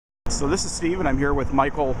So this is Steve, and I'm here with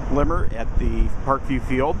Michael Limmer at the Parkview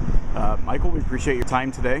Field. Michael, we appreciate your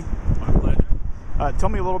time today. My pleasure. Tell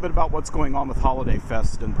me a little bit about what's going on with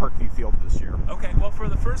HolidayFest and Parkview Field this year. Okay, well, for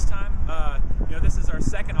the first time, this is our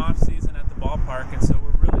second off season at the ballpark, and so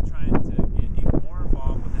we're really trying to get even more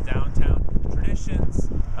involved with the downtown traditions,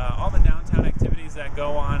 all the downtown activities that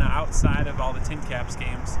go on outside of all the TinCaps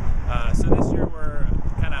games. So this year we're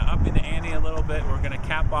kind of upping the ante a little bit. We're going to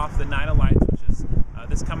cap off the Night of Lights, which is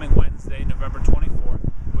this coming Wednesday, November 24th,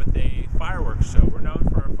 with a fireworks show. We're known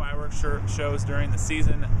for our fireworks shows during the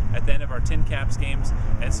season at the end of our TinCaps games,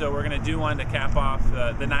 and so we're going to do one to cap off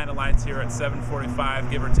the Night of Lights here at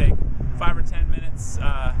 7:45, give or take 5 or 10 minutes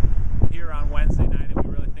here on Wednesday night, and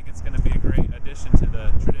we really think it's going to be a great addition to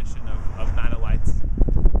the tradition of Night of Lights.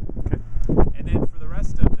 Okay. And then for the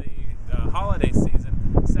rest of the holiday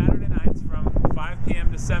season, Saturday nights from 5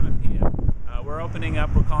 p.m. to 7 p.m., we're opening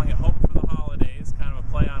up, we're calling it Home for the Holidays, kind of a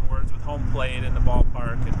play on words with home plate in the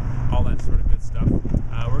ballpark and all that sort of good stuff.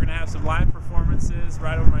 We're going to have some live performances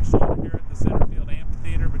right over my shoulder here at the center field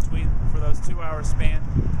amphitheater for those 2-hour span.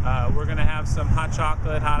 We're going to have some hot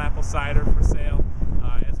chocolate, hot apple cider for sale,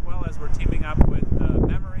 as well as we're teaming up with the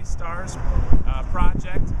Memory Stars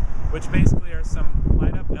project, which basically are some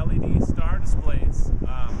light up LED star displays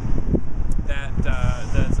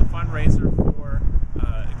that's a fundraiser for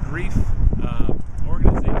grief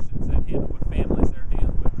organizations that handle with families that are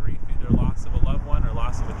dealing with grief, either loss of a loved one or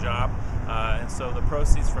loss of a job. And so the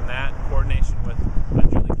proceeds from that, in coordination with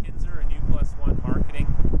Julie Kinzer and U+1 Marketing,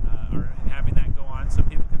 are having that go on so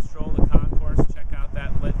people can stroll the concourse, check out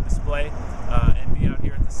that lit display, and be out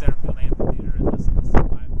here at the center field amphitheater and listen to some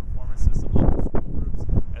live performances, some local school groups,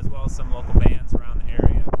 as well as some local bands around the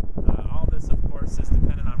area. All this, of course, is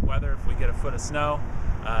dependent on weather. If we get a foot of snow,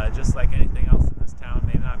 just like anything else in this town,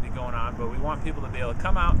 may not be going on, but we want people to be able to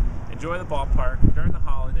come out, enjoy the ballpark during the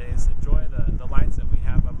holidays, enjoy the lights that we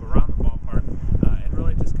have up around the ballpark, and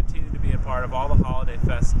really just continue to be a part of all the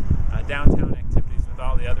HolidayFest downtown activities with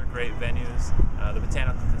all the other great venues, the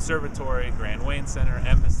Botanical Conservatory, Grand Wayne Center,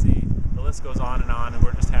 Embassy, the list goes on, and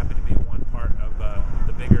we're just happy to be